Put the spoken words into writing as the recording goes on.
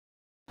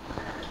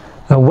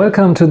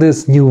Welcome to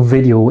this new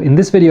video. In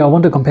this video I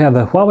want to compare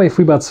the Huawei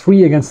FreeBuds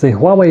 3 against the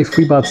Huawei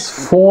FreeBuds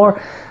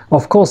 4.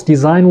 Of course,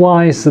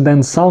 design-wise,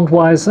 then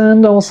sound-wise,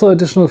 and also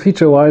additional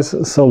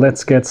feature-wise. So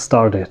let's get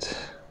started.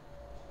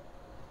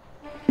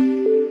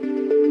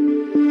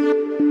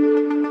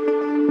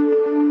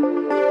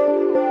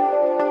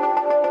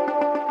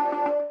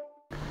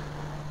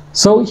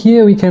 So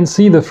here we can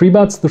see the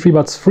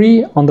FreeBuds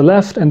 3 on the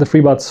left and the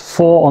FreeBuds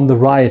 4 on the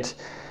right.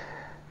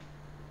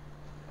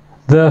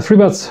 The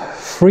FreeBuds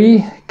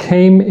 3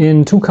 came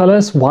in two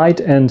colors, white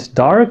and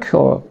dark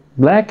or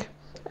black,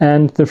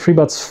 and the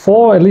FreeBuds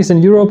 4, at least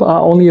in Europe,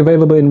 are only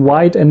available in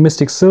white and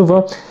mystic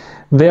silver.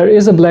 There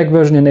is a black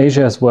version in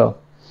Asia as well.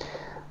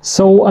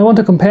 So I want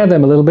to compare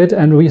them a little bit,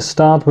 and we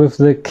start with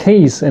the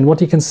case. And what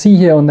you can see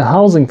here on the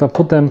housing, if I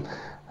put them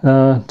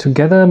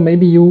together,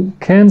 maybe you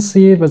can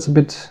see it, but it's a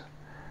bit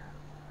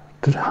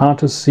hard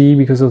to see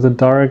because of the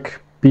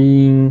dark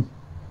being...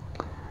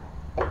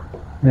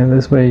 And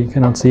this way you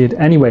cannot see it.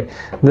 Anyway,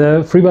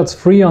 the FreeBuds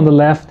 3 on the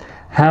left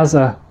has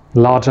a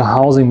larger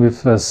housing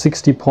with a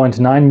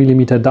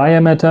 60.9mm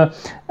diameter,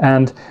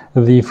 and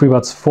the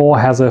FreeBuds 4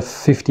 has a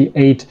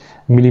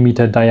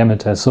 58mm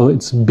diameter, so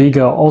it's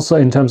bigger. Also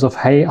in terms of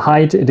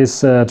height, it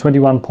is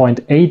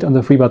 21.8 on the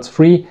FreeBuds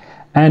 3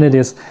 and it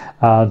is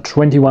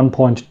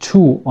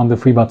 21.2 on the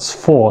FreeBuds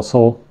 4,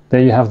 so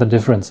there you have the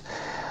difference.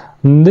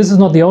 This is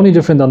not the only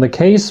difference on the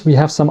case, we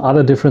have some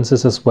other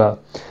differences as well.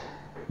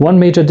 One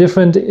major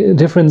difference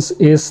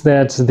is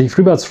that the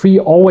FreeBuds 3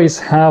 always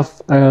have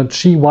a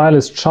Qi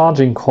wireless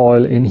charging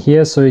coil in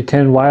here, so you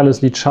can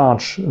wirelessly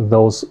charge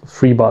those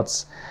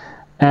FreeBuds.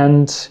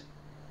 And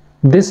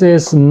this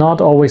is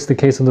not always the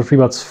case on the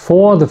FreeBuds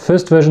 4. The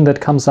first version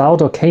that comes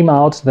out or came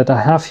out that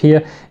I have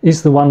here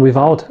is the one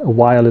without a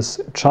wireless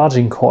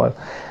charging coil.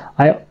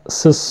 I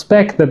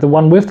suspect that the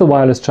one with the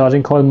wireless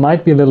charging coil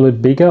might be a little bit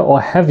bigger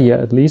or heavier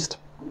at least.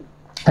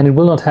 And it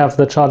will not have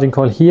the charging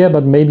coil here,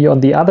 but maybe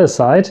on the other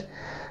side,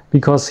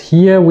 because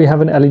here we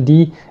have an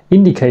LED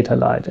indicator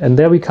light. And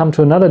there we come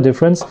to another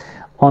difference.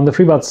 On the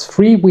FreeBuds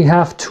 3 we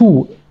have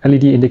two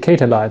LED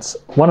indicator lights.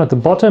 One at the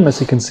bottom,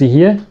 as you can see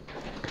here,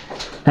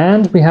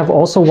 and we have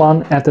also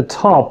one at the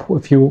top.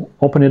 If you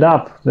open it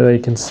up, there you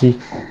can see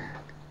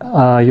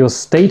your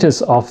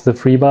status of the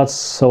FreeBuds.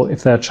 So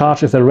if they're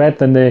charged, if they're red,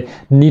 then they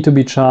need to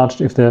be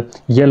charged. If they're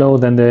yellow,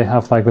 then they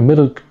have like the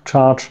middle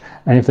charge,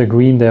 and if they're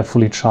green, they're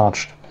fully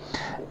charged.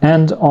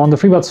 And on the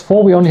FreeBuds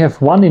 4 we only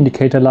have one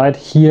indicator light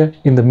here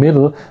in the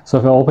middle, so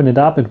if I open it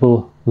up it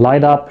will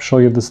light up, show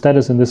you the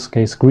status, in this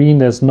case green.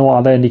 There's no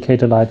other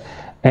indicator light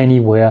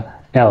anywhere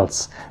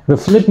else. The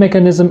flip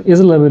mechanism is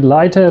a little bit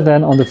lighter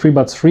than on the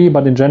FreeBuds 3,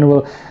 but in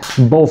general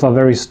both are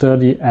very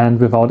sturdy and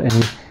without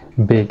any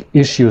big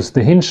issues.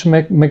 The hinge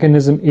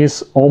mechanism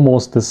is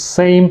almost the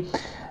same.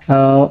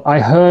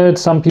 I heard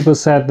some people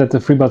said that the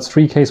FreeBuds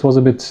 3 case was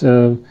a bit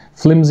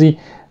flimsy.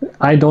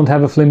 I don't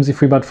have a flimsy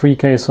FreeBuds 3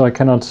 case, so I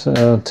cannot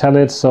tell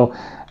it. So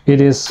it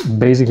is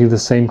basically the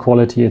same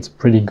quality. It's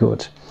pretty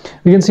good.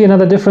 We can see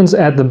another difference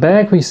at the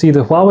back. We see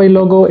the Huawei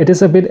logo. It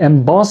is a bit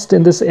embossed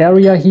in this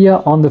area here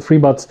on the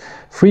FreeBuds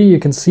 3. You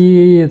can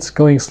see it's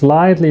going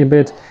slightly a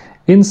bit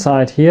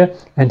inside here,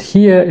 and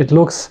here it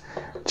looks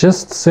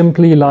just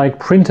simply like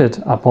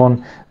printed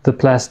upon the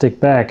plastic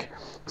bag.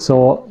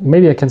 So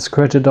maybe I can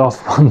scratch it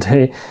off one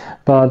day,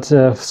 but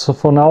so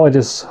for now it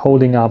is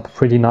holding up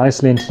pretty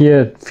nicely, and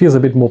here it feels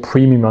a bit more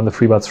premium on the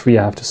FreeBuds 3,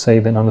 I have to say,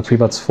 than on the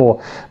FreeBuds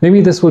 4.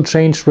 Maybe this will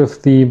change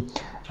with the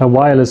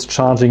wireless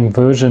charging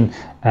version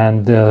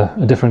and a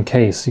different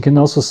case. You can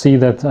also see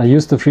that I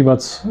used the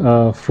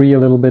FreeBuds 3 a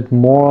little bit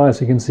more.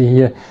 As you can see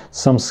here,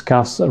 some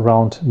scuffs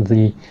around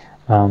the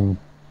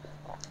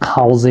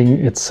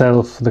housing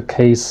itself, the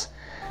case.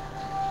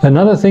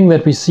 Another thing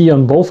that we see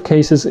on both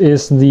cases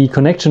is the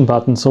connection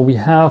button. So we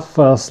have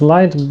a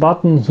slight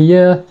button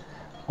here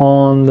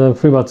on the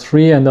FreeBuds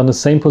 3, and on the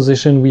same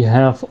position we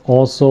have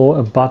also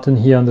a button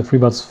here on the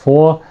FreeBuds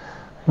 4.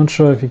 Not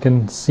sure if you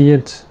can see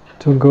it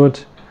too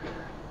good,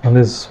 and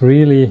it's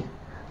really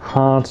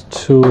hard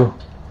to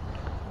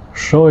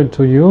show it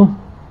to you.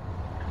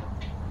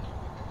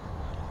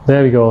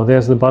 There we go,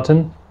 there's the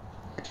button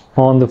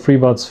on the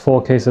FreeBuds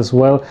 4 case as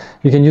well.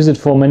 You can use it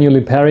for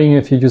manually pairing.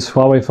 If you use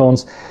Huawei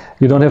phones,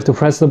 you don't have to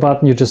press the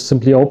button, you just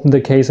simply open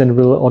the case and it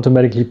will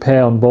automatically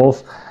pair on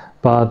both.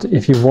 But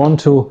if you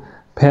want to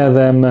pair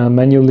them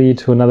manually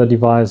to another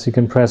device, you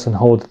can press and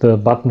hold the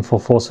button for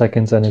 4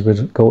 seconds and it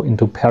will go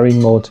into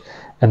pairing mode,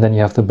 and then you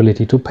have the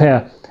ability to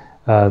pair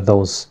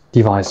those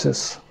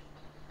devices.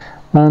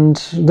 And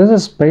this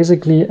is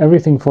basically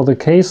everything for the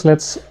case.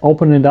 Let's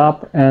open it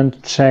up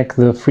and check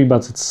the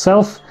FreeBuds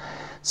itself.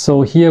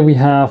 So here we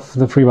have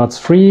the FreeBuds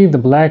 3, the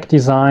black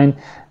design,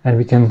 and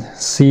we can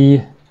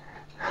see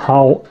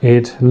how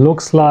it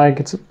looks like.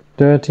 It's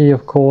dirty,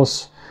 of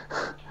course,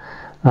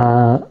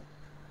 how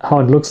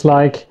it looks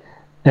like.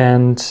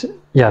 And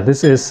yeah,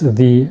 this is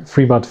the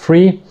FreeBuds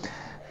 3. You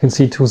can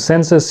see two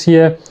sensors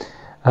here.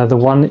 The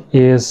one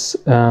is,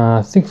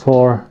 I think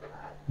for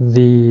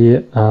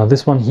the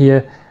this one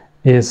here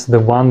is the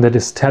one that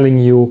is telling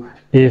you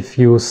if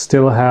you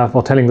still have,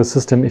 or telling the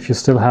system if you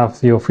still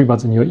have your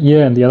FreeBuds in your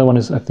ear, and the other one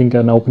is, I think,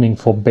 an opening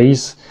for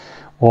bass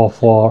or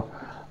for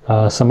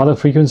some other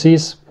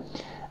frequencies.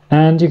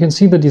 And you can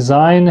see the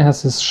design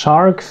has this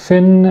shark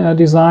fin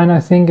design, I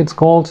think it's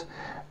called,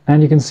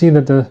 and you can see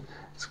that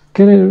it's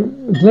getting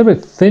a little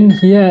bit thin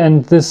here,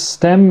 and this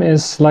stem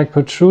is like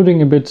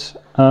protruding a bit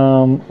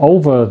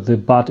over the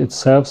bud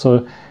itself,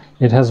 so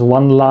it has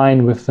one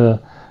line with the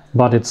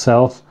bud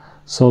itself.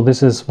 So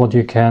this is what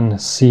you can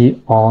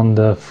see on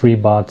the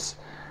FreeBuds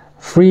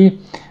Free.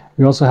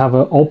 We also have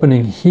an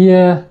opening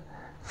here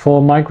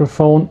for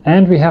microphone,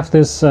 and we have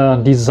this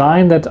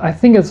design that I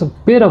think is a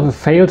bit of a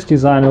failed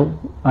design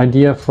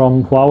idea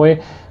from Huawei.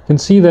 You can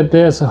see that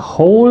there's a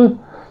hole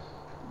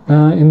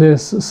in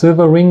this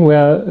silver ring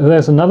where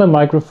there's another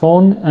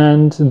microphone,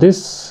 and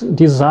this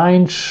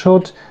design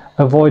should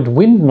avoid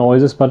wind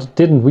noises, but it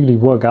didn't really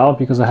work out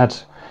because I had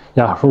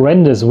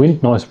horrendous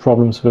wind noise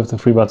problems with the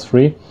FreeBuds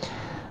Free.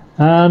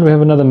 And we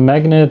have another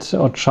magnet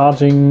or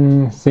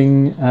charging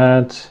thing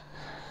at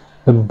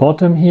the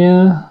bottom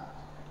here.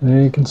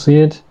 There you can see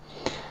it.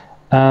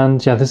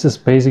 And yeah, this is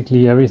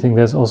basically everything.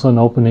 There's also an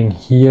opening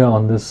here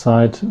on this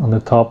side, on the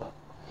top.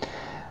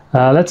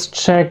 Let's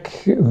check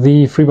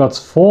the FreeBuds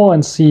 4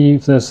 and see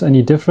if there's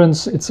any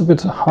difference. It's a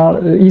bit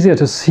easier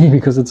to see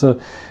because it's a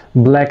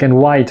black and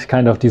white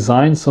kind of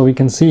design. So we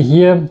can see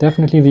here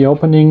definitely the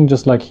opening,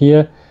 just like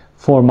here,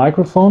 for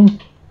microphone.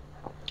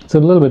 It's a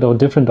little bit of a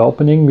different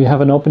opening. We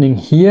have an opening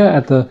here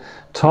at the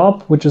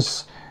top, which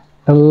is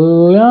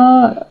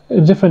a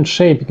different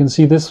shape. You can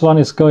see this one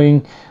is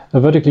going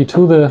vertically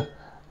to the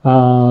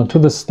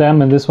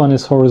stem, and this one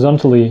is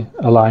horizontally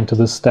aligned to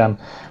the stem.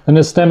 And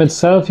the stem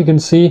itself, you can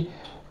see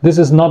this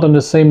is not on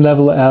the same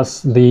level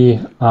as the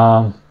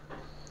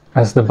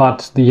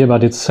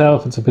earbud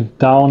itself. It's a bit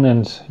down,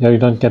 and you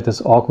don't get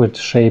this awkward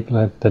shape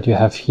that you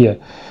have here.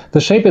 The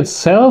shape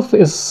itself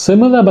is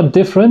similar but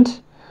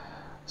different.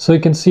 So you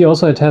can see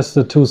also it has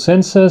the two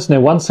sensors,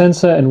 one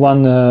sensor and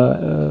one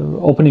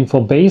opening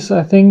for bass,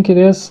 I think it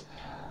is.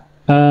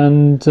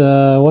 And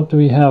what do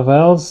we have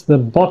else? The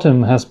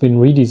bottom has been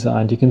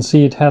redesigned. You can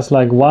see it has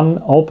like one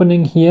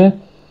opening here,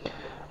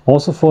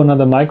 also for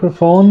another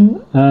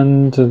microphone,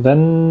 and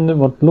then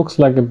what looks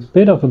like a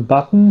bit of a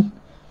button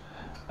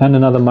and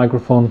another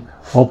microphone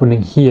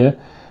opening here.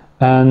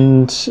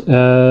 And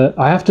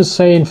I have to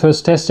say, in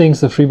first testings,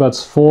 the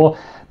FreeBuds 4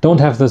 don't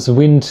have this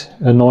wind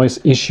noise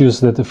issues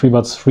that the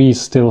FreeBuds 3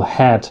 still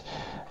had.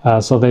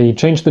 So they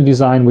changed the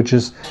design, which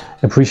is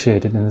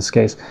appreciated in this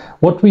case.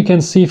 What we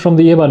can see from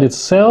the earbud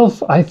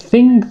itself, I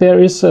think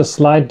there is a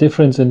slight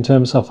difference in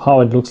terms of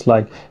how it looks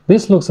like.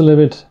 This looks a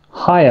little bit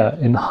higher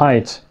in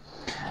height.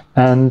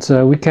 And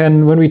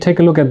when we take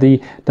a look at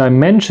the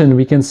dimension,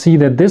 we can see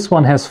that this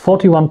one has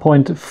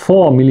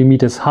 41.4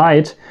 millimeters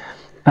height,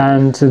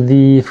 and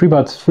the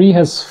FreeBuds 3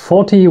 has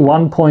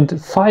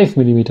 41.5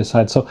 millimeters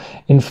height. So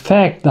in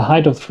fact, the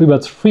height of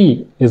FreeBuds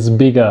 3 is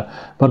bigger.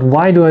 But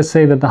why do I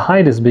say that the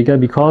height is bigger?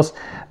 Because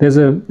there's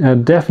a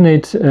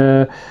definite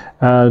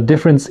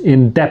difference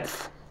in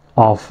depth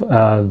of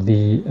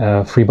the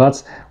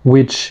FreeBuds,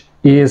 which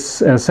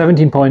is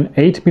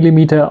 17.8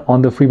 millimeter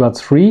on the FreeBuds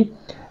 3,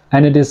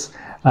 and it is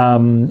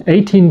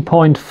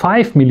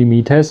 18.5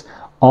 millimeters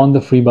on the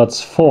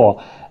FreeBuds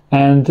 4.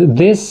 And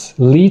this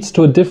leads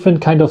to a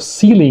different kind of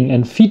sealing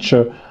and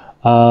feature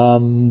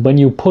when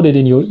you put it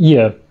in your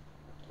ear.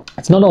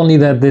 It's not only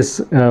that this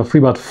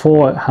FreeBud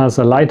 4 has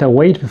a lighter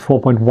weight with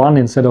 4.1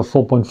 instead of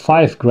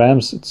 4.5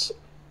 grams, it's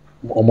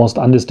almost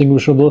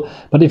undistinguishable.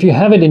 But if you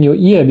have it in your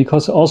ear,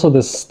 because also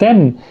the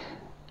stem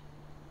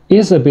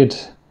is a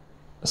bit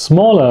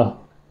smaller,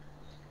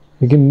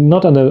 you can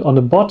not on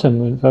the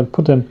bottom. If I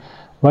put them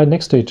right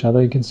next to each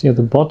other, you can see at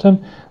the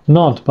bottom,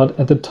 but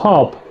at the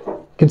top,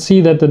 you can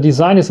see that the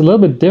design is a little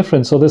bit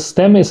different. So the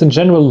stem is in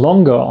general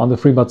longer on the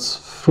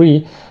FreeBuds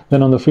 3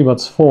 than on the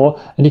FreeBuds 4,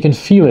 and you can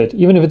feel it,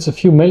 even if it's a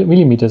few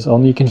millimeters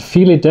only. You can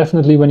feel it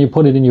definitely when you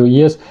put it in your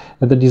ears.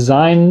 That the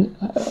design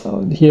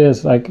here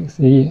is like,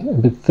 see, a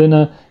bit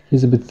thinner,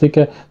 here's a bit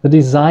thicker. The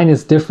design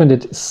is different.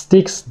 It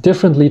sticks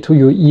differently to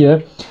your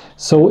ear.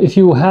 So if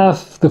you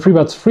have the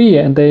FreeBuds 3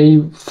 and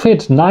they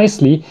fit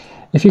nicely,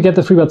 if you get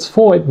the FreeBuds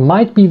 4, it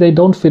might be they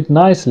don't fit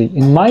nicely.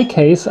 In my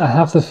case, I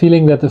have the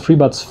feeling that the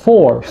FreeBuds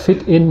 4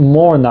 fit in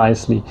more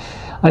nicely.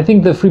 I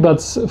think the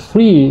FreeBuds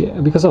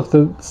 3, because of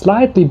the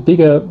slightly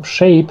bigger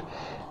shape,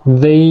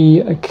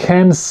 they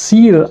can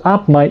seal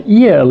up my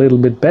ear a little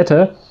bit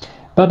better.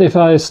 But if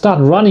I start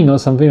running or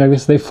something like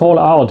this, they fall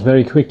out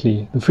very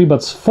quickly. The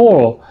FreeBuds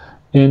 4,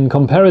 in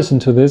comparison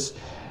to this,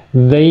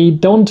 they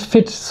don't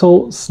fit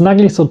so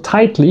snugly, so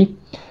tightly,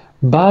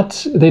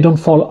 but they don't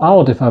fall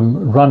out if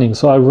I'm running.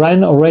 So I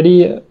ran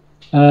already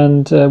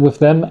and with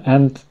them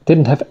and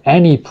didn't have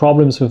any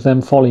problems with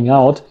them falling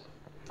out.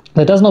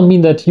 That does not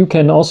mean that you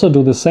can also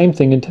do the same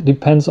thing. It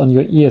depends on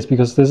your ears,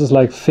 because this is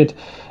like fit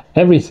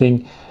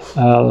everything,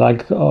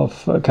 like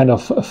of kind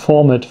of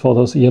format for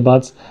those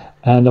earbuds.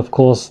 And of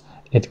course,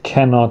 it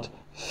cannot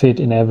fit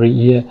in every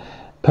ear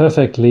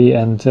perfectly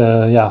and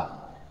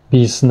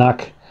be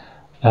snug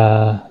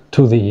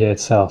to the ear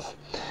itself.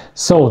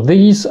 So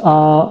these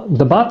are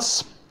the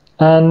buds,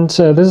 and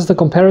this is the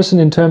comparison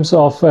in terms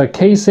of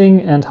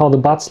casing and how the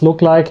buds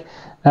look like.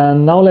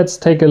 And now let's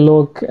take a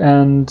look,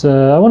 and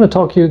I want to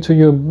talk to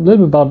you a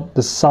little bit about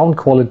the sound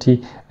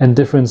quality and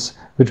difference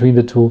between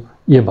the two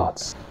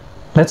earbuds.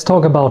 Let's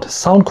talk about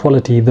sound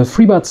quality. The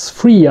FreeBuds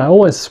 3 are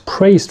always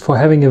praised for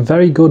having a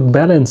very good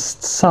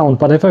balanced sound,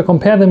 but if I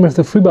compare them with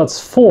the FreeBuds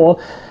 4,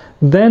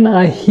 then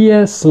I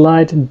hear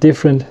slight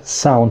different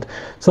sound.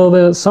 So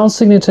the sound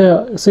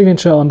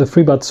signature on the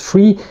FreeBuds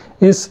 3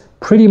 is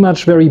pretty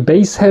much very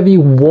bass heavy,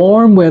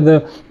 warm, where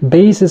the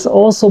bass is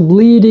also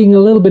bleeding a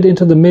little bit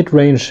into the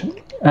mid-range,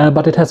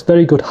 but it has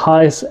very good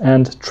highs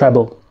and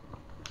treble.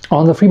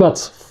 On the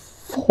FreeBuds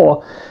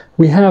 4,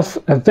 we have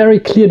a very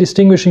clear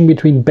distinguishing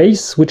between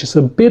bass, which is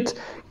a bit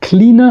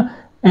cleaner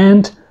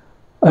and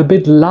a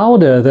bit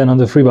louder than on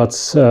the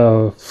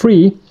FreeBuds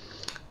 3,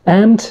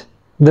 and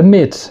the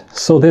mid.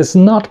 So there's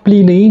not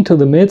bleeding into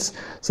the mids.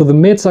 So the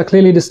mids are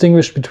clearly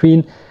distinguished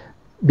between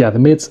the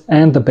mids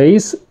and the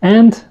bass,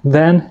 and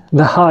then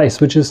the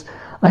highs, which is,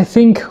 I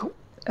think,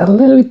 a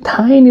little bit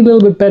tiny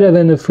little bit better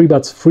than the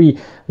FreeBuds 3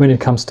 when it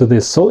comes to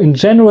this. So in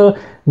general,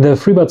 the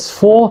FreeBuds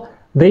 4,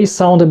 they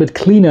sound a bit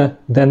cleaner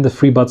than the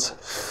FreeBuds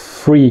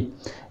 3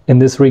 in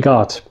this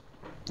regard.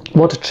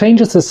 What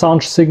changes the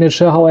sound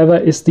signature, however,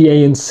 is the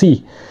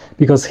ANC,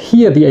 because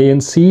here the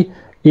ANC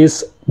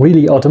is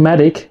really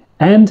automatic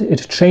and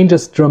it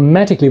changes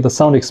dramatically the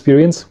sound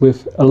experience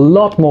with a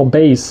lot more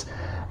bass,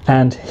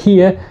 and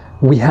here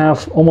we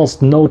have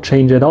almost no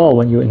change at all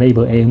when you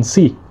enable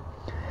ANC.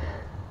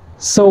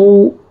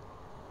 So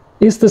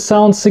is the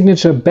sound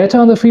signature better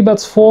on the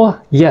FreeBuds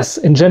 4? Yes,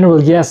 in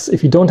general, yes,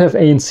 if you don't have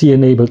ANC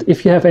enabled.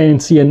 If you have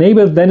ANC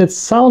enabled, then it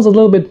sounds a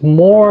little bit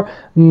more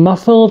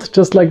muffled,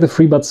 just like the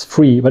FreeBuds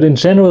 3. But in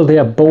general, they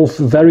are both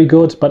very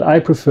good, but I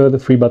prefer the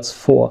FreeBuds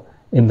 4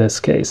 in this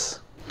case.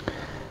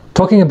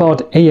 Talking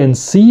about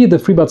ANC, the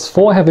FreeBuds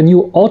 4 have a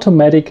new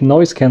automatic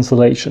noise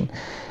cancellation.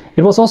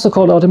 It was also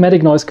called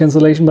automatic noise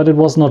cancellation, but it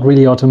was not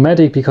really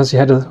automatic because you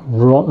had a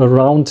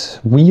round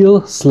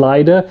wheel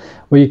slider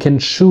where you can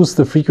choose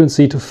the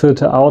frequency to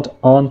filter out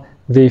on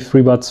the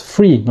FreeBuds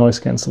 3 noise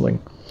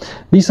cancelling.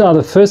 These are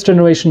the first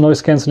generation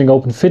noise cancelling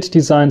open fit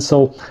design,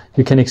 so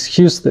you can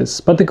excuse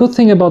this. But the good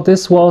thing about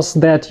this was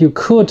that you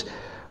could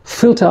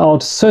filter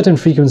out certain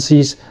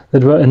frequencies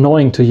that were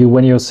annoying to you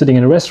when you're sitting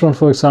in a restaurant,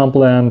 for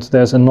example, and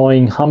there's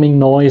annoying humming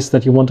noise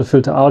that you want to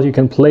filter out. You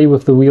can play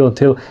with the wheel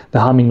until the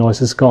humming noise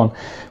is gone.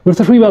 With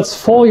the FreeBuds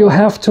 4, you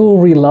have to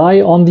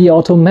rely on the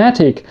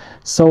automatic.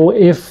 So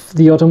if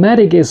the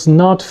automatic is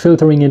not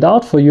filtering it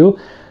out for you,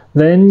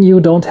 then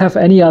you don't have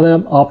any other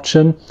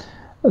option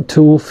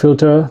to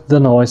filter the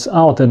noise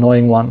out, the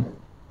annoying one.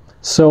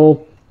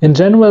 So in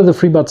general, the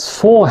FreeBuds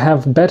 4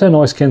 have better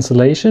noise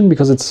cancellation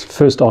because it's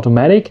first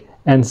automatic,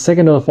 and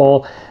second of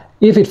all,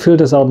 if it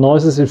filters out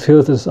noises, it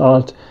filters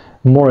out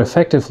more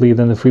effectively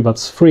than the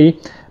FreeBuds 3.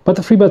 But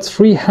the FreeBuds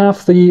 3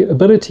 have the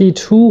ability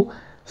to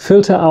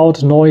filter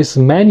out noise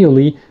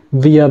manually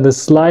via the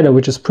slider,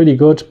 which is pretty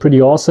good,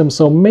 pretty awesome.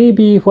 So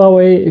maybe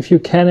Huawei, if you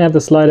can add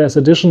the slider as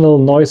additional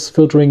noise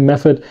filtering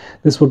method,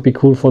 this would be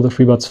cool for the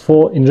FreeBuds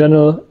 4. In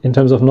general, in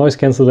terms of noise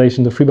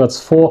cancellation, the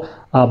FreeBuds 4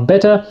 are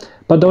better,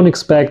 but don't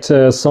expect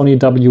Sony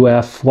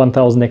WF-1000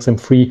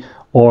 XM3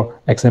 or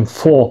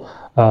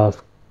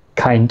XM4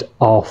 kind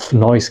of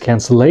noise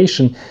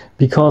cancellation,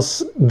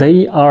 because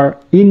they are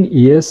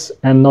in-ears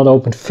and not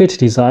open fit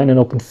design, and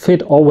open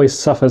fit always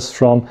suffers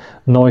from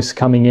noise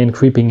coming in,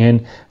 creeping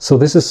in. So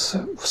this is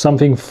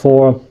something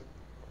for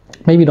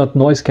maybe not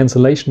noise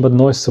cancellation, but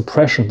noise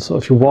suppression. So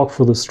if you walk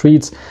through the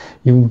streets,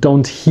 you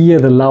don't hear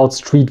the loud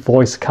street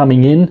voice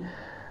coming in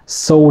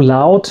so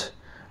loud,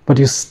 but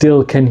you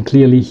still can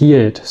clearly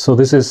hear it. So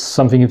this is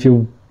something, if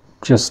you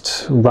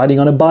just riding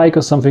on a bike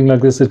or something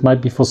like this, it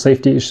might be for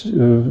safety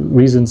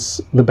reasons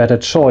the better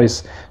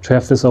choice to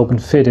have this open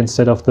fit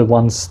instead of the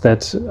ones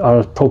that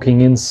are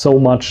poking in so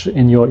much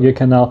in your ear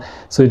canal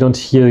so you don't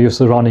hear your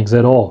surroundings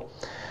at all.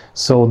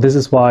 So this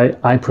is why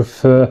I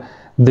prefer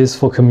this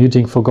for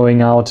commuting, for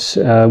going out,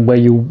 where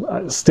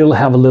you still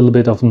have a little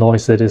bit of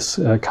noise that is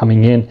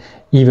coming in,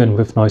 even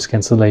with noise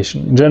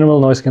cancellation. In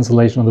general, noise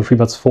cancellation on the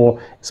FreeBuds 4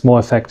 is more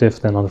effective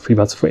than on the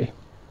FreeBuds 3.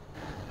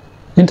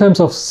 In terms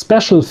of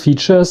special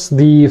features,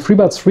 the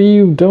FreeBuds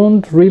 3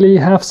 don't really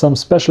have some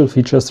special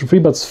features. The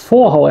FreeBuds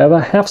 4, however,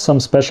 have some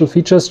special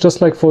features,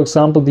 just like, for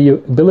example, the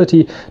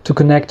ability to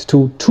connect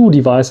to two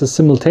devices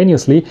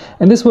simultaneously.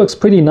 And this works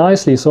pretty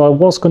nicely. So I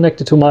was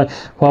connected to my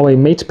Huawei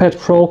MatePad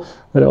Pro,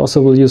 that I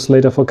also will use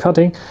later for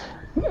cutting.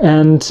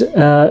 And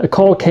a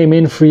call came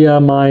in via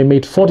my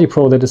Mate 40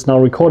 Pro that is now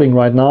recording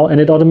right now, and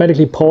it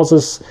automatically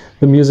pauses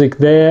the music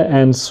there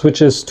and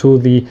switches to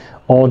the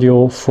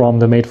audio from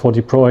the Mate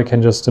 40 Pro. I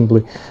can just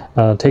simply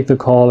take the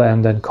call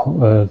and then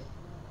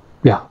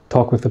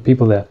talk with the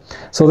people there.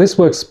 So this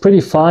works pretty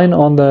fine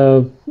on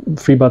the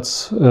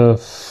FreeBuds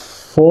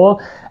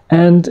 4,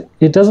 and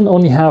it doesn't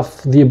only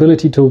have the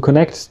ability to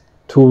connect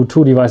to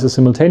two devices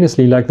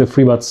simultaneously, like the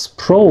FreeBuds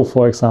Pro,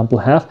 for example,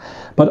 have,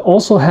 but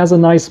also has a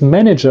nice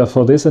manager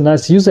for this, a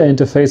nice user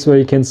interface where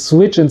you can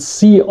switch and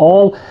see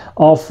all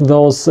of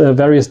those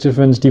various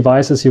different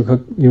devices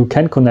you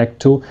can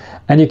connect to.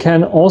 And you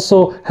can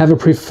also have a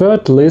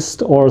preferred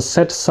list or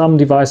set some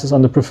devices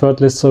on the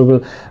preferred list, so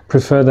we'll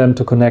prefer them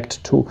to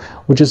connect to,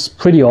 which is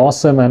pretty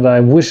awesome. And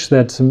I wish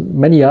that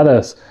many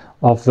others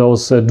of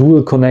those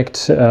dual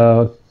connect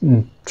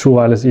true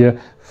wireless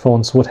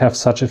earphones would have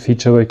such a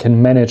feature where you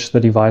can manage the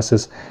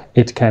devices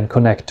it can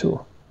connect to.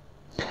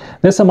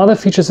 There's some other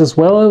features as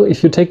well.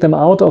 If you take them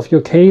out of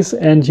your case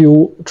and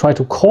you try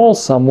to call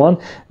someone,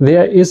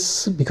 there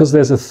is, because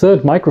there's a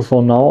third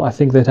microphone now, I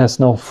think that has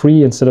now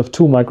 3 instead of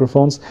 2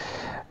 microphones,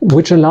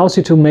 which allows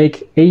you to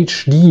make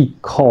HD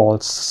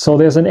calls. So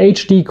there's an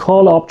HD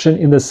call option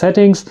in the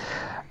settings,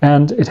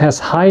 and it has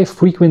high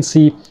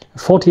frequency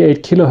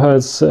 48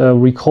 kilohertz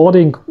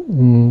recording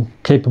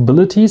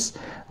capabilities,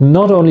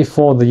 not only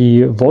for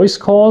the voice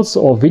calls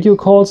or video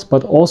calls,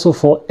 but also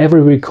for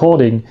every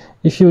recording.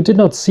 If you did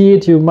not see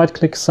it, you might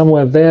click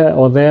somewhere there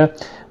or there,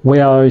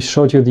 where I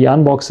showed you the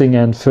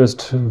unboxing and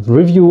first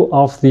review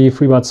of the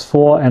FreeBuds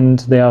 4, and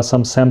there are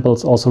some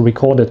samples also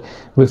recorded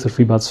with the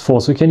FreeBuds 4.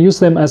 So you can use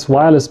them as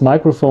wireless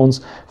microphones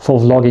for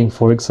vlogging,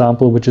 for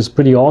example, which is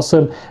pretty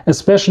awesome,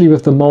 especially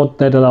with the mode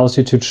that allows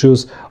you to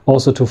choose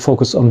also to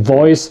focus on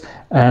voice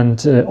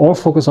and or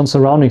focus on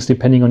surroundings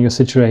depending on your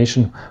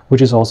situation,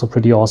 which is also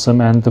pretty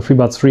awesome. And the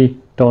FreeBuds 3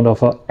 don't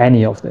offer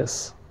any of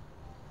this.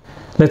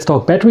 Let's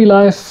talk battery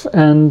life,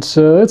 and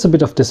it's a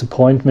bit of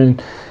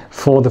disappointment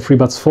for the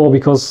FreeBuds 4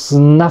 because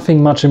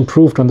nothing much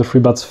improved on the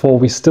FreeBuds 4.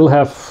 We still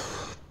have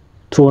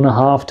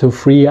 2.5 to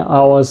 3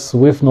 hours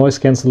with noise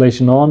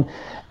cancellation on,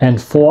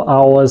 and 4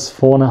 hours,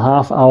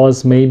 4.5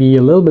 hours, maybe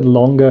a little bit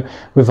longer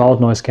without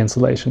noise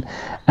cancellation.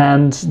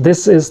 And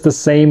this is the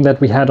same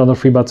that we had on the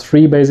FreeBuds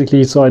 3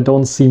 basically, so I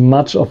don't see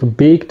much of a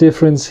big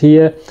difference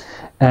here.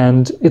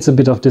 And it's a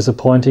bit of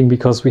disappointing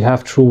because we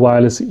have true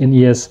wireless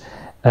in-ears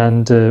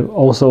and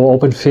also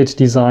open fit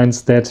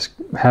designs that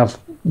have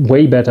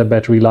way better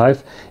battery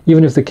life.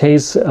 Even if the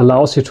case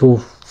allows you to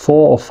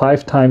 4 or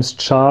 5 times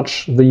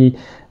charge the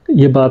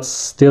earbuds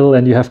still,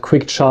 and you have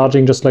quick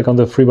charging just like on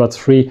the FreeBuds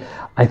 3,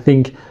 I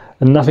think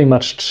nothing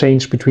much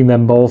changed between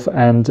them both,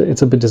 and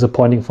it's a bit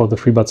disappointing for the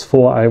FreeBuds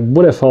 4. I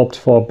would have hoped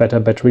for better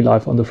battery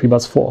life on the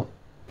FreeBuds 4.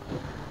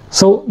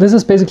 So this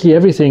is basically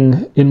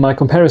everything in my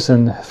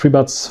comparison.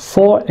 FreeBuds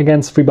 4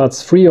 against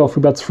FreeBuds 3, or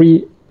FreeBuds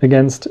 3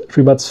 against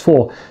FreeBuds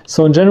 4.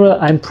 So in general,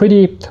 I'm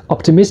pretty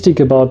optimistic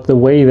about the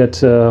way that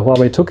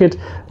Huawei took it.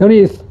 The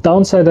only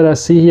downside that I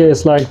see here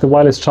is like the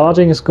wireless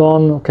charging is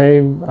gone. Okay,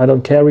 I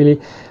don't care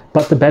really,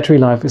 but the battery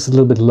life is a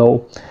little bit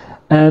low.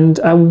 And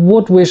I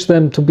would wish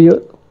them to be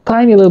a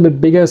little bit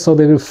bigger so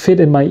they will fit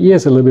in my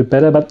ears a little bit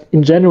better, but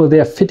in general they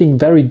are fitting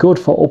very good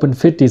for open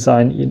fit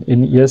design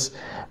in ears.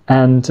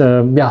 And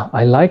yeah,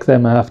 I like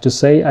them, I have to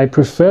say. I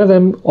prefer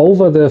them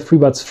over the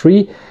FreeBuds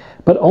 3,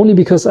 but only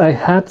because I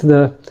had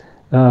the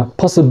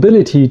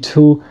possibility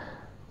to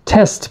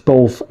test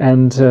both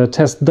and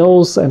test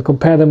those and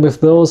compare them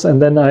with those,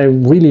 and then I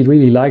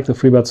really like the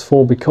FreeBuds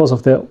 4 because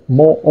of their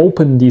more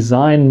open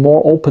design,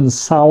 more open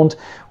sound,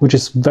 which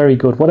is very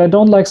good. What I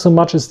don't like so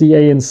much is the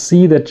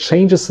ANC that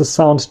changes the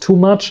sound too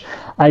much.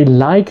 I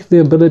like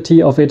the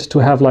ability of it to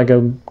have like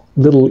a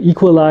little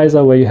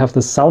equalizer where you have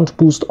the sound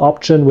boost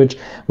option, which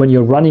when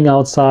you're running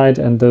outside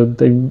and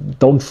they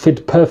don't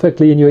fit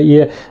perfectly in your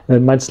ear, it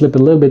might slip a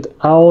little bit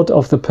out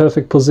of the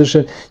perfect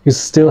position, you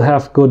still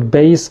have good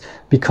bass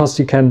because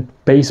you can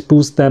bass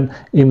boost them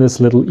in this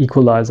little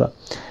equalizer.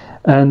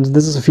 And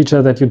this is a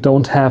feature that you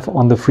don't have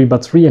on the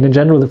FreeBuds 3. And in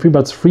general, the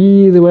FreeBuds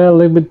 3, they were a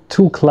little bit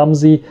too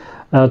clumsy,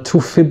 too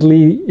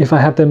fiddly. If I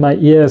had them in my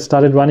ear,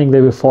 started running, they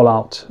will fall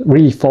out,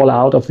 really fall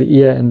out of the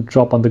ear and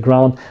drop on the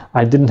ground.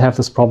 I didn't have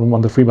this problem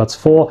on the FreeBuds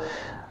 4.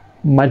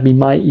 Might be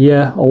my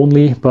ear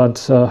only,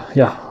 but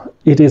yeah,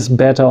 it is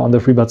better on the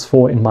FreeBuds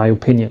 4 in my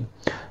opinion.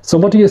 So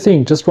what do you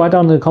think? Just write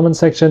down in the comment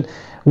section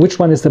which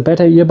one is the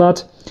better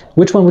earbud.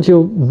 Which one would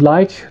you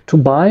like to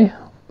buy?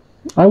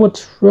 I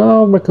would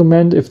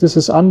recommend, if this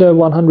is under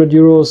 100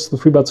 euros, the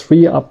FreeBuds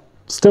 3 are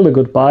still a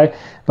good buy,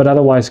 but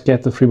otherwise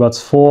get the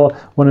FreeBuds 4,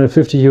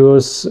 150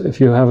 euros. If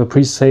you have a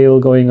pre-sale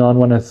going on,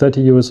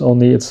 130 euros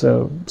only, it's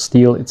a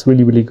steal. It's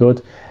really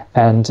good.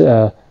 And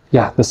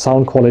yeah, the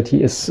sound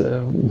quality is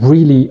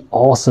really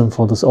awesome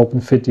for this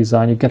open fit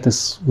design. You get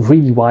this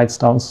really wide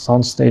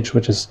sound stage,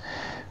 which is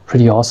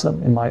pretty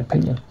awesome in my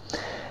opinion.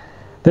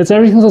 That's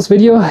everything for this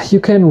video. You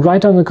can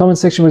write down in the comment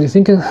section what you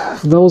think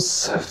of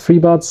those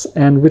FreeBuds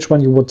and which one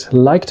you would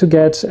like to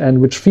get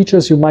and which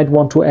features you might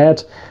want to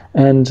add,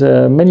 and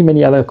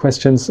many other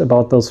questions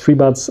about those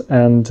FreeBuds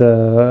and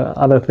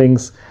other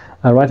things.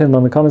 Write them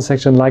in the comment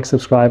section, like,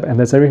 subscribe, and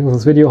that's everything for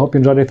this video. Hope you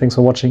enjoyed it. Thanks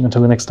for watching.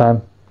 Until the next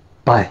time.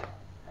 Bye.